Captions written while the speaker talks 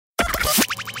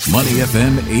Money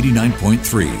FM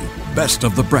 89.3, best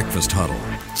of the breakfast huddle.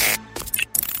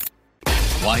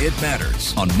 Why it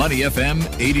matters on Money FM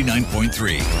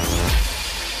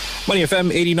 89.3. Money FM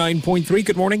 89.3.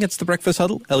 Good morning. It's the Breakfast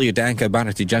Huddle. Elliot Danka,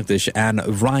 Bharati Jagdish,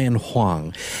 and Ryan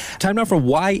Huang. Time now for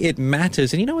Why It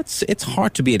Matters. And it's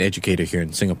hard to be an educator here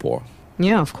in Singapore.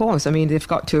 Yeah, of course. I mean, they've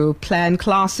got to plan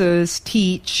classes,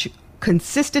 teach,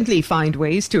 consistently find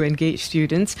ways to engage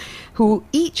students who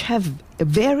each have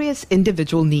various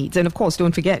individual needs. And of course,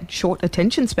 don't forget, short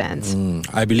attention spans.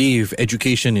 I believe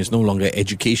education is no longer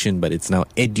education, but it's now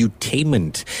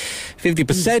edutainment.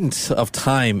 50% of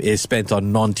time is spent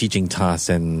on non-teaching tasks.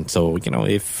 And so,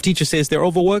 if teacher says they're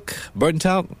overworked, burnt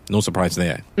out, no surprise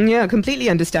there. Yeah, completely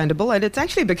understandable. And it's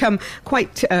actually become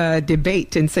quite a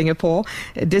debate in Singapore,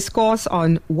 a discourse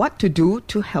on what to do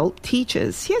to help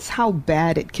teachers. Here's how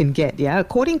bad it can get,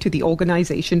 According to the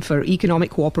Organization for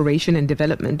Economic Cooperation and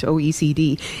Development, OECD,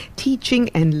 Teaching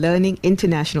and Learning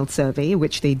International Survey,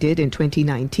 which they did in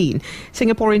 2019,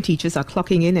 Singaporean teachers are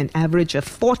clocking in an average of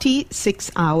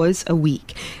 46 hours a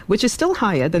week, which is still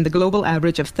higher than the global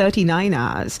average of 39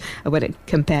 hours when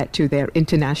compared to their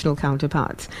international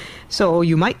counterparts. So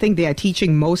you might think they are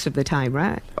teaching most of the time,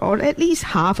 right? Or at least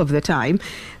half of the time.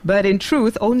 But in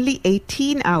truth, only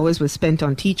 18 hours was spent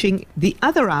on teaching, the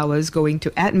other hours going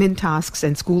to admin tasks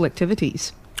and school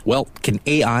activities. Well, can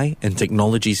AI and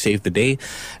technology save the day?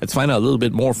 Let's find out a little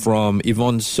bit more from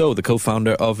Yvonne So, the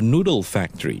co-founder of Noodle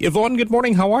Factory. Yvonne, good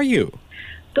morning. How are you?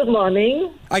 Good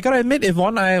morning. I gotta admit,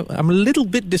 Yvonne, I'm a little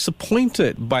bit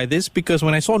disappointed by this because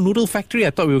when I saw Noodle Factory,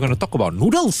 I thought we were going to talk about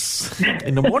noodles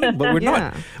in the morning, but we're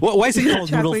not. Why is it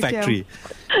called Noodle Factory?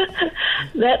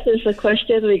 That is a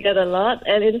question we get a lot.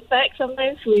 And in fact,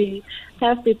 sometimes we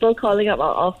have people calling up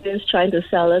our office trying to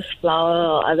sell us flour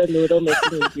or other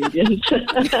noodle-making ingredients.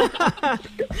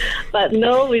 But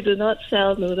no, we do not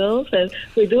sell noodles. And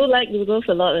we do like noodles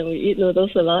a lot and we eat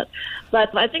noodles a lot.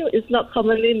 But I think it's not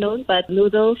commonly known, but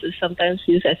noodles is sometimes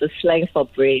used as a slang for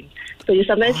brain. So you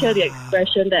sometimes hear the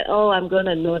expression that, I'm going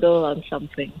to noodle on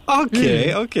something.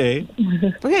 Okay.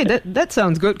 Okay, that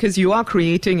sounds good because you are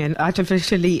creating an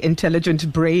artificially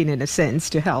intelligent brain in a sense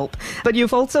to help. But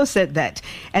you've also said that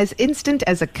as instant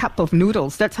as a cup of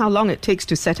noodles, that's how long it takes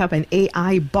to set up an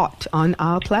AI bot on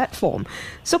our platform.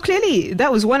 So clearly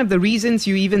that was one of the reasons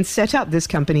you even set up this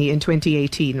company in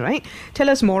 2018, right? Tell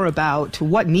us more about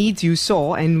what needs you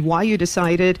saw and why you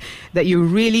decided that you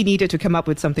really needed to come up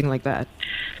with something like that.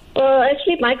 Well,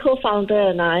 actually, my co-founder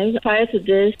and I, prior to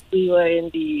this, we were in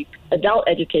the adult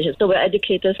education. So we're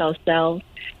educators ourselves.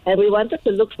 And we wanted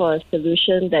to look for a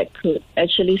solution that could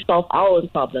actually solve our own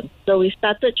problems. So we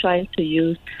started trying to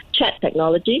use chat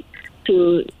technology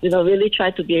to, really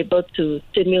try to be able to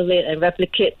simulate and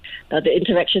replicate the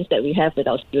interactions that we have with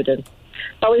our students.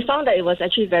 But we found that it was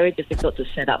actually very difficult to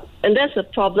set up. And that's a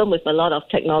problem with a lot of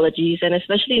technologies, and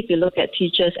especially if you look at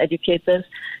teachers, educators,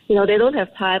 they don't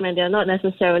have time and they're not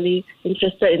necessarily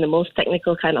interested in the most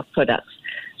technical kind of products.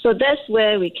 So that's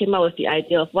where we came up with the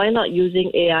idea of why not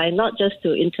using AI, not just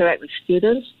to interact with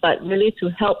students, but really to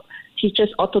help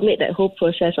teachers automate that whole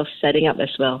process of setting up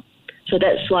as well. So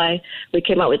that's why we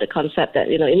came up with the concept that,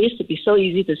 it needs to be so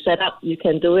easy to set up. You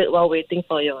can do it while waiting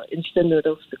for your instant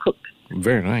noodles to cook.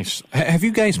 Very nice. Have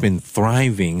you guys been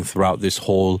thriving throughout this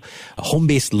whole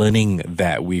home-based learning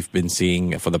that we've been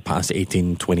seeing for the past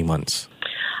 18, 20 months?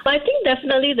 I think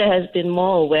definitely there has been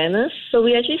more awareness. So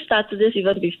we actually started this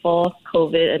even before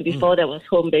COVID and before there was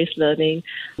home-based learning,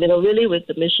 really with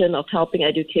the mission of helping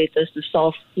educators to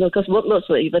solve, because workloads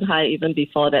were even higher even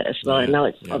before that as well. And now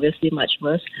it's obviously much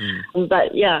worse.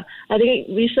 But I think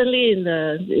recently in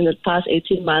the past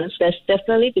 18 months, there's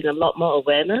definitely been a lot more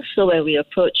awareness. So when we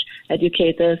approach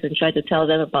educators and try to tell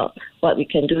them about what we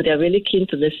can do, they're really keen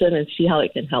to listen and see how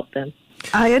it can help them.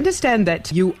 I understand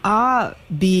that you are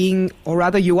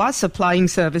supplying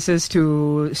services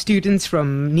to students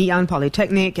from Ngee Ann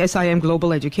Polytechnic, SIM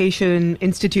Global Education,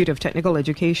 Institute of Technical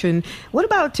Education. What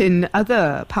about in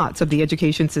other parts of the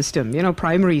education system?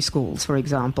 Primary schools, for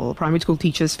example. Primary school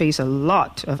teachers face a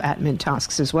lot of admin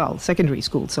tasks as well, secondary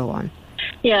school, so on.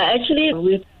 Yeah, actually,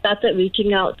 we've started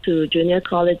reaching out to junior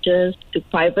colleges, to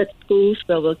private schools.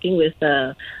 We're working with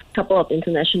a couple of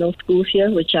international schools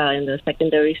here, which are in the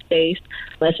secondary space,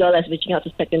 as well as reaching out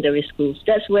to secondary schools.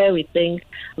 That's where we think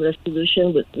the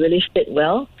solution would really fit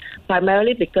well,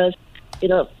 primarily because,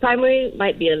 primary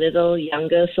might be a little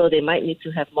younger, so they might need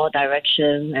to have more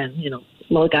direction and,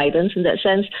 more guidance in that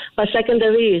sense. But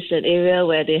secondary is an area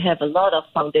where they have a lot of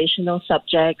foundational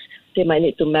subjects, They might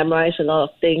need to memorize a lot of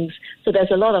things. So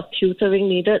there's a lot of tutoring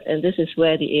needed, and this is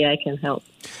where the AI can help.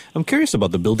 I'm curious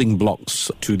about the building blocks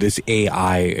to this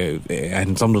AI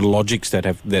and some of the logics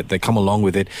that come along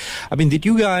with it. I mean, did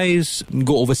you guys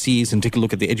go overseas and take a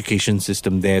look at the education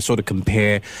system there, sort of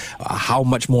compare how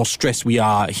much more stressed we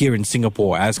are here in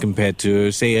Singapore as compared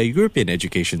to, say, a European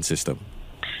education system?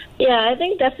 Yeah, I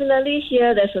think definitely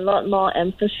here there's a lot more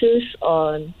emphasis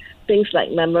on things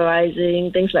like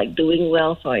memorizing, things like doing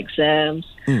well for exams,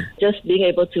 just being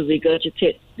able to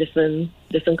regurgitate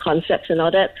different concepts and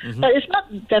all that. Mm-hmm. But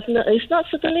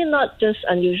it's certainly not just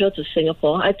unusual to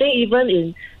Singapore. I think even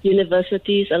in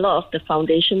universities, a lot of the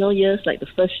foundational years, like the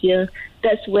first year,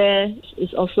 that's where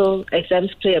it's also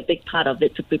exams play a big part of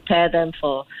it to prepare them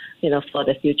for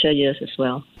the future years as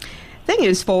well. Thing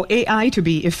is, for AI to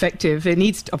be effective, it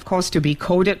needs, of course, to be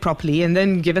coded properly and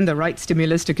then given the right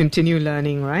stimulus to continue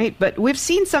learning, right? But we've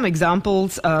seen some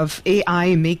examples of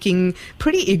AI making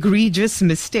pretty egregious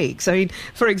mistakes. I mean,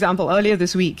 for example, earlier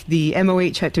this week, the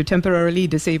MOH had to temporarily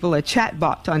disable a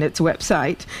chatbot on its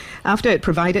website after it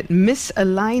provided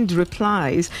misaligned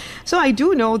replies. So I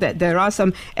do know that there are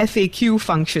some FAQ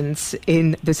functions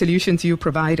in the solutions you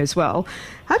provide as well.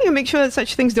 How do you make sure that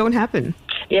such things don't happen?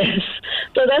 Yes.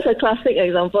 So that's a classic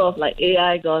example of like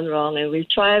AI gone wrong, and we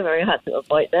try very hard to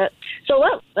avoid that. So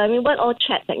what all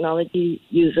chat technology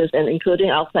uses, and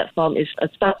including our platform, is a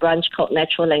sub-branch called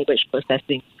natural language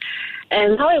processing.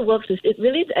 And how it works is it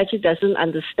really actually doesn't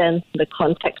understand the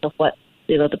context of what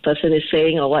the person is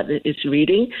saying or what it's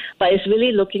reading, but it's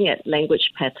really looking at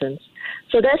language patterns.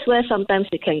 So that's where sometimes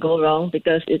it can go wrong,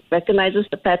 because it recognizes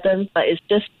the pattern, but it's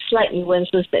just slight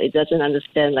nuances that it doesn't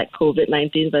understand, like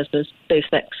COVID-19 versus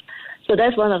SpaceX. So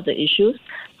that's one of the issues.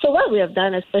 So what we have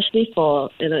done, especially for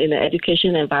in the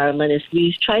education environment, is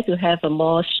we try to have a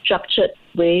more structured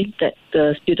way that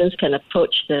the students can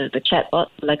approach the chatbot,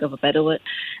 for lack of a better word.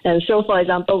 And so, for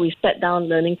example, we set down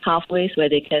learning pathways where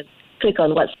they can click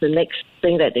on what's the next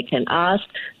thing that they can ask.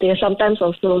 They are sometimes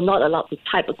also not allowed to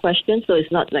type a question, so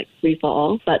it's not like free for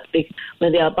all. But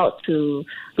when they are about to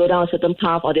go down a certain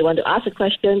path or they want to ask a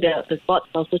question, the bot's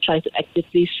also trying to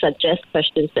actively suggest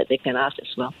questions that they can ask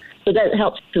as well. So that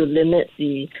helps to limit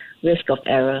the risk of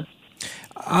error.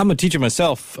 I'm a teacher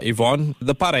myself, Yvonne.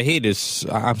 The part I hate is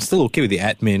I'm still okay with the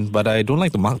admin, but I don't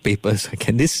like to mark papers.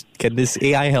 Can this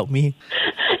AI help me?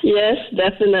 Yes,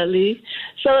 definitely.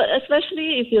 So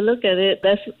especially if you look at it,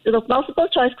 multiple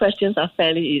choice questions are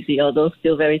fairly easy, although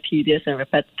still very tedious and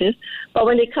repetitive. But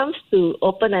when it comes to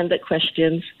open-ended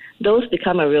questions, those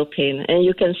become a real pain. And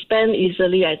you can spend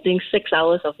easily, I think, 6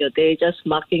 hours of your day just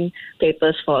marking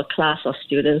papers for a class of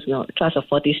students, a class of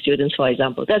 40 students, for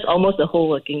example. That's almost the whole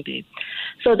working day.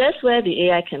 So that's where the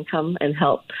AI can come and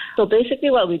help. So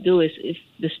basically what we do is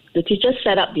the teachers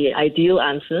set up the ideal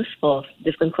answers for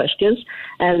different questions,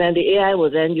 and then the AI will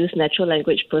then use natural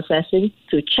language processing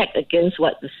to check against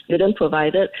what the student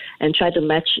provided and try to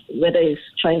match whether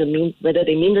they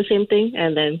mean the same thing,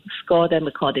 and then score them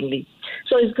accordingly.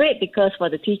 So it's great because for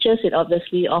the teachers, it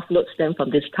obviously offloads them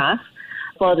from this task.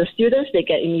 For the students, they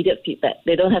get immediate feedback.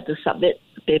 They don't have to submit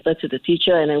the paper to the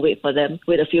teacher and then wait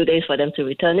a few days for them to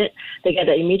return it. They get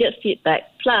the immediate feedback.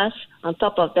 Plus, on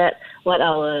top of that, what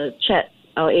our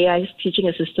AI teaching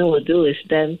assistant will do is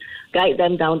then guide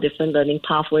them down different learning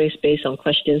pathways based on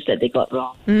questions that they got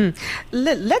wrong.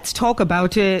 Let's talk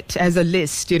about it as a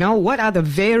list. What are the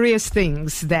various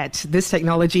things that this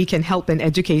technology can help an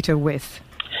educator with?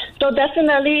 So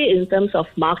definitely in terms of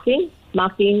marking,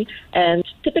 and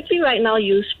typically right now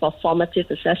used for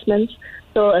formative assessments.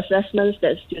 So assessments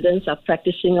that students are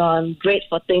practicing on, great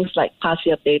for things like past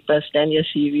year papers, 10-year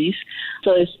series.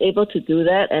 So it's able to do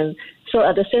that. And so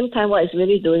at the same time, what it's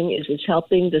really doing is it's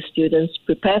helping the students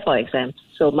prepare for exams.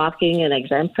 So marking and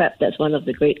exam prep, that's one of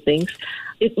the great things.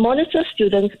 It monitors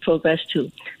students' progress too.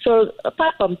 So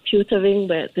apart from tutoring,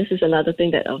 where this is another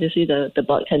thing that obviously the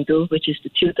bot can do, which is to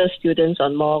tutor students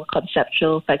on more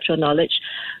conceptual, factual knowledge.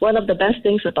 One of the best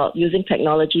things about using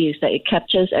technology is that it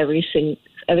captures every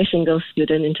single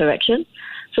student interaction.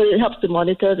 So it helps to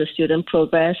monitor the student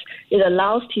progress. It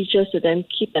allows teachers to then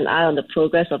keep an eye on the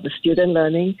progress of the student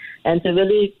learning and to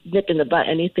really nip in the bud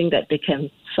anything that they can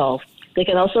solve. They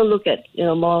can also look at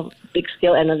more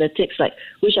big-scale analytics, like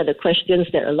which are the questions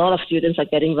that a lot of students are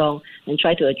getting wrong, and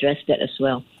try to address that as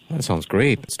well. That sounds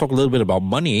great. Let's talk a little bit about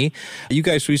money. You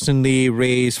guys recently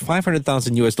raised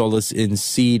 $500,000 in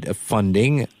seed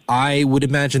funding. I would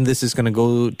imagine this is going to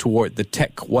go toward the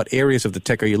tech. What areas of the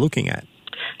tech are you looking at?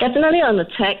 Definitely on the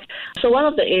tech. So one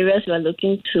of the areas we're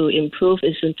looking to improve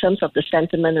is in terms of the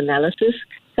sentiment analysis,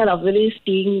 kind of really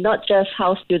seeing not just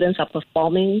how students are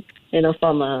performing,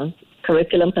 from a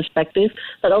curriculum perspective,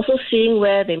 but also seeing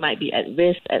where they might be at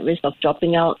risk of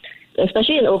dropping out.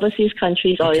 Especially in overseas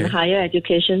countries or in higher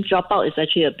education, dropout is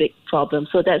actually a big problem.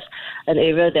 So that's an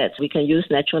area that we can use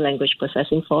natural language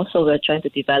processing for. So we're trying to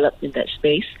develop in that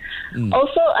space.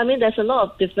 Also, I mean, there's a lot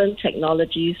of different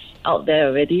technologies out there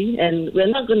already, and we're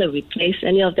not going to replace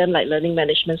any of them like learning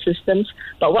management systems.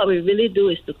 But what we really do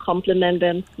is to complement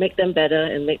them, make them better,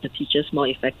 and make the teachers more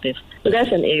effective. So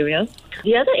that's an area.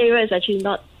 The other area is actually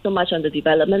not so much on the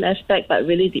development aspect, but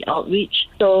really the outreach.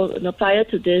 So prior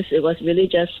to this, it was really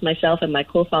just myself and my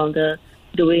co-founder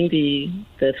doing the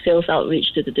sales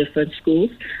outreach to the different schools.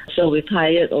 So we've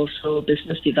hired also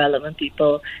business development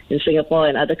people in Singapore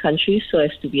and other countries so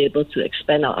as to be able to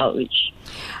expand our outreach.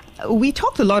 We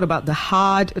talked a lot about the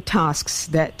hard tasks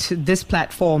that this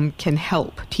platform can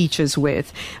help teachers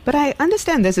with, but I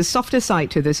understand there's a softer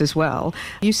side to this as well.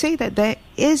 You say that there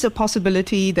is a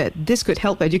possibility that this could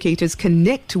help educators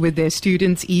connect with their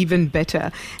students even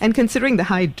better. And considering the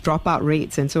high dropout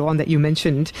rates and so on that you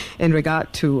mentioned in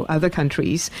regard to other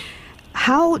countries,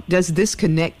 how does this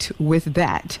connect with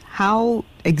that? How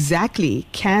exactly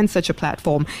can such a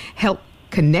platform help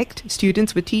connect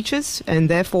students with teachers and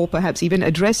therefore perhaps even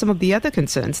address some of the other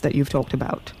concerns that you've talked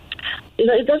about?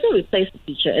 It doesn't replace the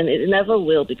teacher, and it never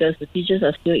will, because the teachers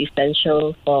are still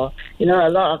essential for, a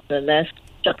lot of the less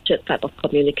structured type of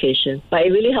communication. But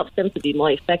it really helps them to be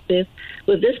more effective.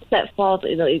 With this platform,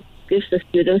 it gives the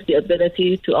students the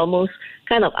ability to almost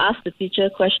kind of ask the teacher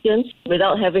questions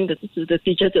without having the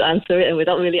teacher to answer it and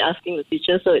without really asking the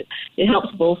teacher. So it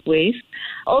helps both ways.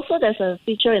 Also, there's a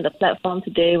feature in the platform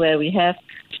today where we have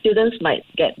students might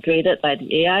get graded by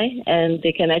the AI, and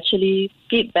they can actually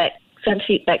send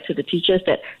feedback to the teachers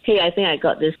that, hey, I think I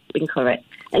got this incorrect.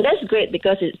 And that's great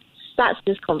because it starts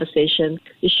this conversation.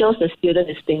 It shows the student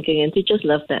is thinking, and teachers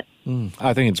love that.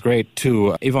 I think it's great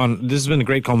too. Yvonne, this has been a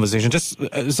great conversation. Just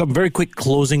some very quick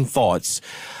closing thoughts.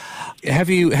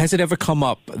 Has it ever come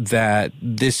up that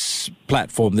this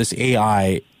platform, this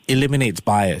AI, eliminates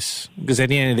bias? Because at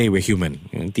the end of the day, we're human.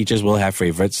 Teachers will have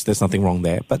favorites. There's nothing wrong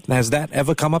there. But has that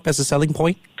ever come up as a selling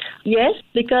point? Yes,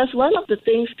 because one of the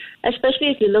things, especially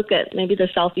if you look at maybe the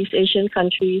Southeast Asian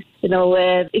countries,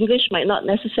 where English might not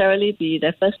necessarily be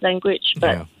their first language,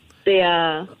 but they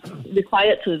are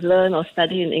required to learn or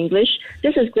study in English.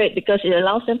 This is great because it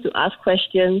allows them to ask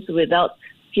questions without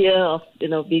fear of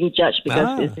being judged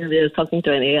because they're talking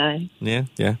to an AI. Yeah,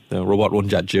 the robot won't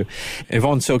judge you.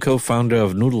 Yvonne So, co-founder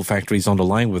of Noodle Factory, is on the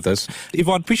line with us.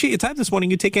 Yvonne, appreciate your time this morning.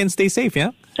 You take care and stay safe,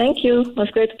 yeah? Thank you. It was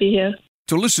great to be here.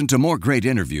 To listen to more great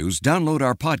interviews, download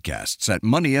our podcasts at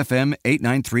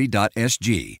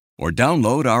moneyfm893.sg or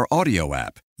download our audio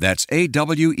app. That's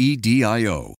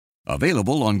AWEDIO.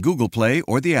 Available on Google Play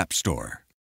or the App Store.